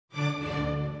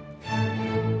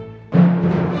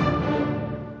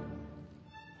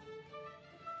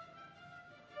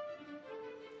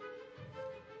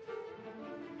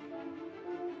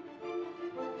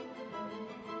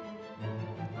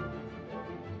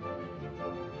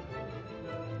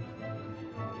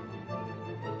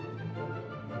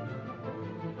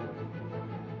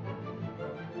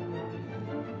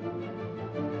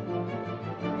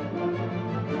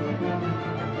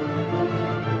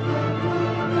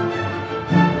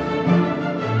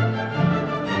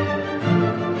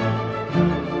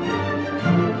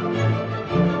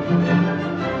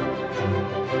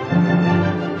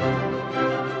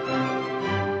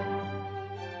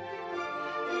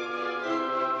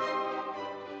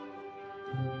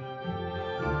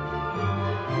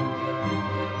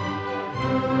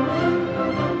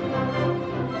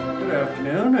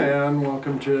everyone.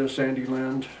 Welcome to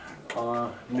Sandyland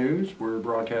News. We're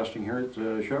broadcasting here at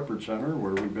the Shepherd Center,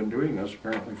 where we've been doing this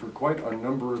apparently for quite a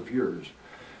number of years.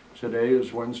 Today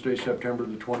is Wednesday, September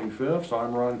the 25th.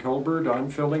 I'm Ron Colbert. I'm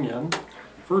filling in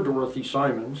for Dorothy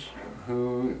Simons,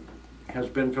 who has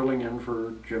been filling in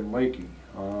for Jim Lakey.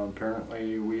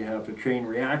 Apparently we have a chain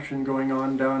reaction going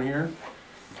on down here.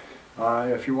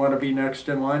 If you want to be next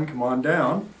in line, come on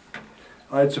down.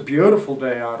 It's a beautiful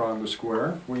day out on the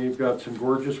square. We've got some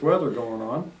gorgeous weather going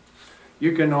on.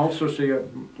 You can also see,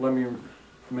 let me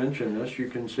mention this, you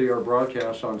can see our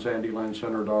broadcasts on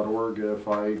sandylandcenter.org if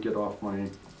I get off my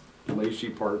lazy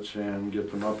parts and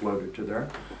get them uploaded to there,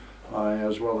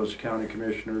 as well as county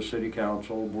commissioners, city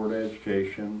council, board of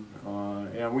education,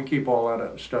 and we keep all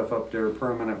that stuff up there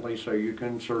permanently so you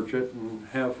can search it and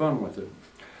have fun with it.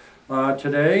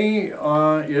 Today,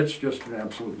 it's just an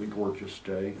absolutely gorgeous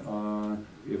day.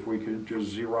 If we could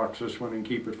just Xerox this one and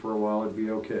keep it for a while, it'd be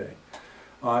okay.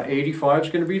 85 is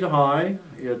going to be the high.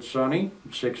 It's sunny,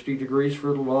 60 degrees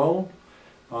for the low.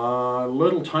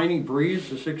 Little tiny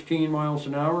breeze of 16 miles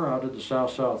an hour out of the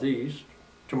south-southeast.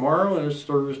 Tomorrow is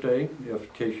Thursday, in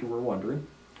case you were wondering.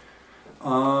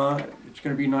 It's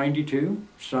going to be 92,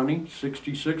 sunny,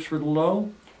 66 for the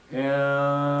low.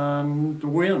 And the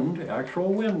wind,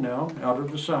 actual wind now, out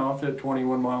of the south at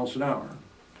 21 miles an hour.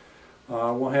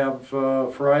 We'll have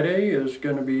Friday is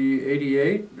going to be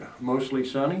 88, mostly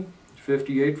sunny,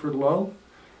 58 for the low,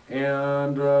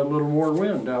 and a little more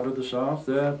wind out of the south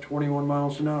at 21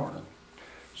 miles an hour.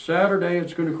 Saturday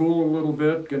it's going to cool a little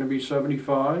bit, going to be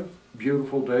 75,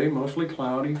 beautiful day, mostly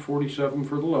cloudy, 47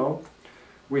 for the low.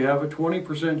 We have a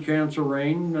 20% chance of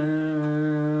rain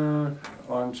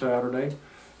on Saturday.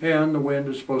 And the wind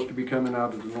is supposed to be coming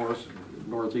out of the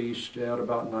northeast at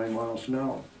about 9 miles an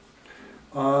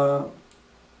hour.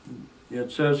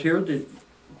 It says here that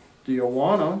the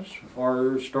Awanas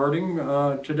are starting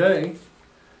today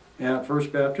at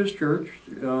First Baptist Church.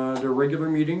 Their regular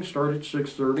meetings start at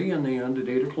 6:30 and they end at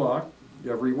 8 o'clock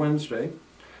every Wednesday.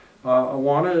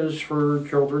 Awana is for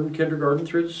children kindergarten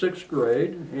through the 6th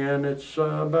grade, and it's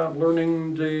about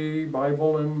learning the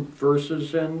Bible and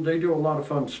verses, and they do a lot of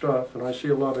fun stuff, and I see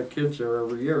a lot of kids there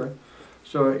every year.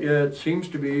 So it seems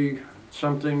to be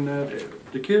something that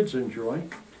the kids enjoy.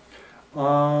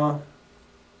 I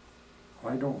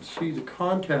don't see the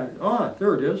contact.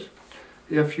 There it is.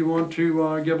 If you want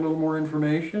to get a little more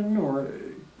information, or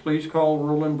please call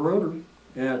Roland Broder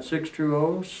at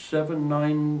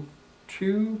 620-792-4899.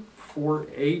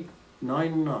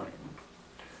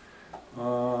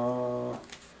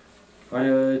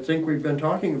 I think we've been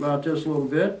talking about this a little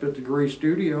bit, but the Gray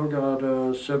Studio got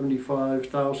a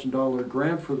 $75,000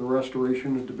 grant for the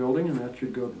restoration of the building, and that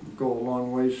should go a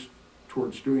long ways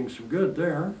towards doing some good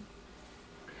there.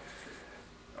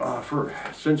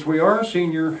 Since we are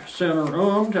senior center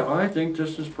owned, I think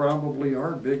this is probably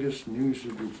our biggest news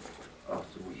of the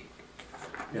week.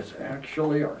 It's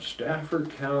actually our Stafford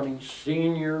County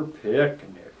Senior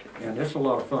Picnic, and it's a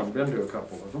lot of fun. Been to a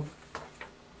couple of them.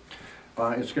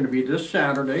 It's going to be this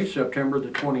Saturday, September the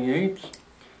 28th,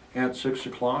 at 6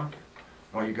 o'clock.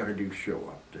 All you got to do is show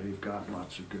up. They've got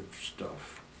lots of good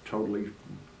stuff. Totally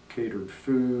catered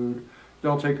food.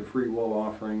 They'll take a free will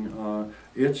offering.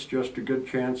 It's just a good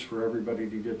chance for everybody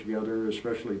to get together,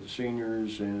 especially the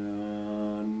seniors,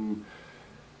 and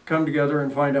come together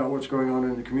and find out what's going on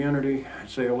in the community,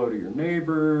 say hello to your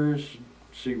neighbors,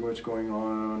 see what's going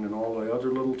on in all the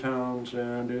other little towns,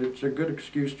 and it's a good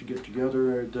excuse to get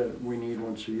together that we need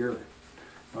once a year.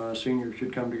 Seniors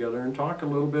should come together and talk a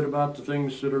little bit about the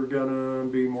things that are going to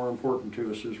be more important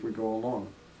to us as we go along.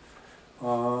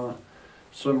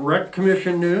 Some Rec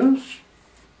Commission news.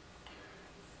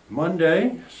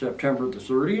 Monday, September the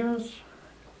 30th,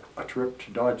 a trip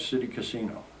to Dodge City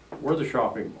Casino or the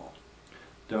shopping mall.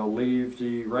 They'll leave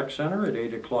the rec center at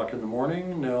 8 o'clock in the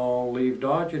morning. They'll leave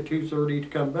Dodge at 2:30 to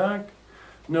come back.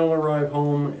 And they'll arrive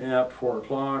home at 4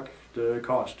 o'clock. The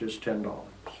cost is $10.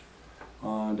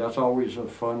 That's always a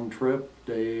fun trip.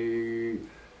 They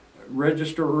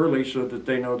register early so that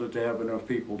they know that they have enough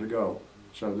people to go,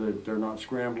 so that they're not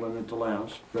scrambling at the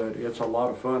last. But it's a lot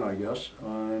of fun, I guess.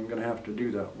 I'm going to have to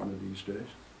do that one of these days.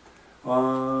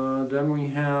 Then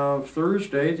we have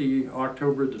Thursday, the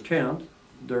October the 10th.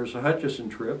 There's a Hutchison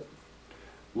trip,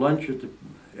 lunch at the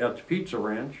Pizza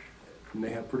Ranch, and they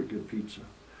have pretty good pizza.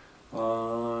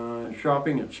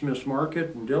 Shopping at Smith's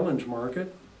Market and Dillon's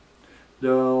Market.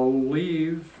 They'll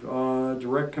leave the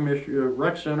rec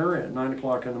center at 9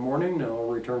 o'clock in the morning. They'll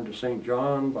return to St.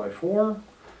 John by 4.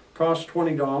 Costs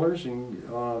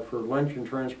 $20 for lunch and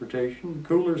transportation.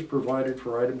 Coolers provided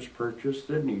for items purchased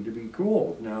that need to be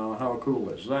cooled. Now, how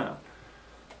cool is that?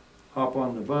 hop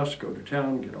on the bus, go to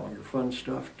town, get all your fun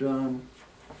stuff done,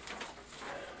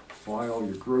 buy all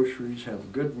your groceries, have a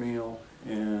good meal,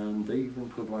 and they even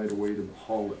provide a way to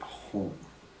haul it home.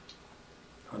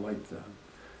 I like that.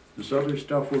 This other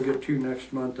stuff we'll get to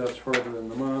next month, that's farther in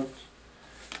the month.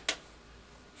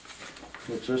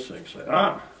 What's this thing say?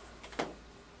 Ah!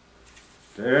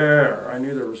 There! I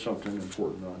knew there was something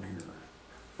important on here.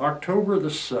 October the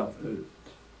 7th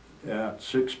at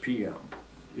 6 p.m.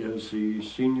 is the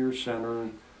Senior Center,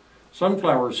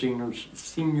 Sunflower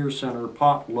Senior Center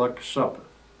Potluck Supper.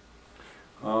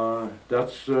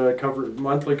 That's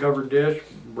monthly covered dish.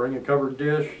 Bring a covered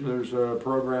dish. There's a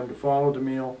program to follow the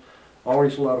meal.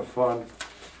 Always a lot of fun.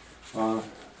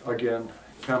 Again,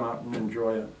 come out and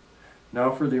enjoy it.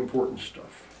 Now for the important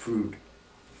stuff, food.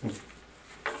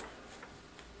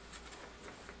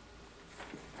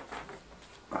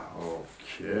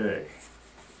 Okay,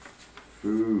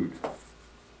 food,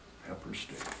 pepper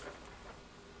steak.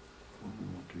 What do we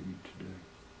want to eat today?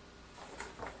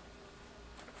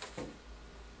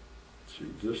 Let's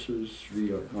see, this is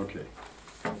okay.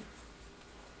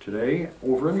 Today,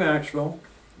 over in Maxville,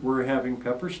 we're having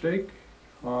pepper steak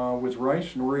with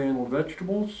rice and oriental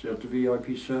vegetables at the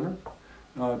VIP Center.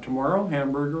 Tomorrow,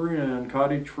 hamburger and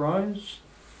cottage fries.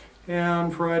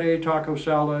 And Friday, taco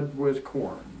salad with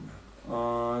corn.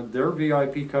 Their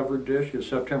VIP covered dish is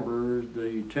September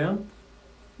the 10th,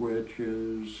 which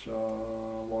is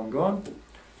long gone,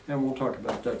 and we'll talk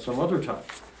about that some other time.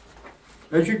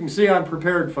 As you can see, I'm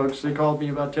prepared, folks. They called me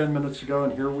about 10 minutes ago,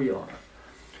 and here we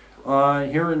are.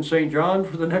 Here in St. John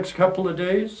for the next couple of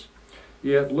days.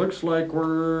 It looks like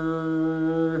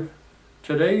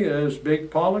today is baked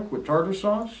pollock with tartar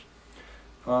sauce,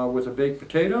 with a baked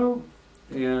potato,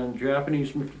 and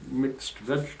Japanese mixed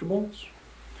vegetables.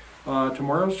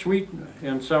 Tomorrow, sweet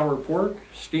and sour pork,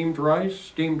 steamed rice,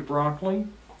 steamed broccoli,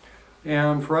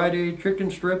 and Friday, chicken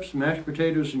strips, mashed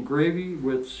potatoes, and gravy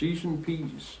with seasoned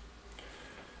peas.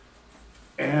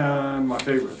 And my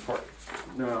favorite part.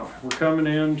 Now, we're coming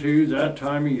into that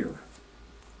time of year.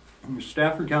 The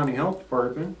Stafford County Health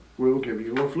Department will give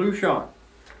you a flu shot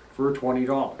for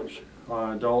 $20.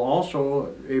 They'll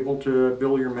also able to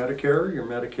bill your Medicare, your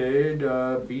Medicaid,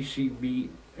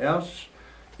 BCBS,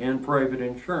 and private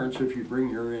insurance. If you bring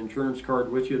your insurance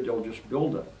card with you, they'll just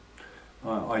bill it.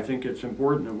 I think it's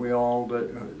important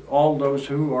that all those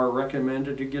who are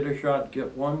recommended to get a shot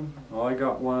get one. I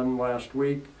got one last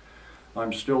week.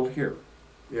 I'm still here.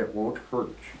 It won't hurt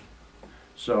you.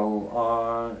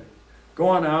 So go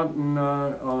on out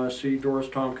and see Doris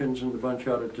Tompkins and the bunch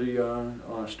out at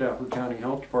the Stafford County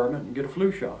Health Department and get a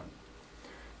flu shot.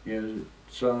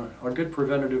 It's a good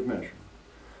preventative measure.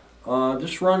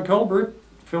 This is Ron Culbert,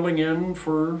 filling in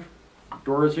for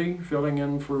Dorothy, filling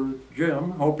in for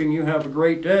Jim, hoping you have a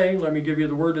great day. Let me give you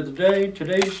the word of the day.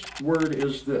 Today's word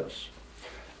is this: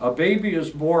 a baby is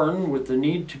born with the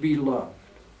need to be loved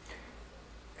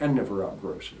and never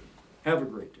outgrows it. Have a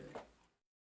great day.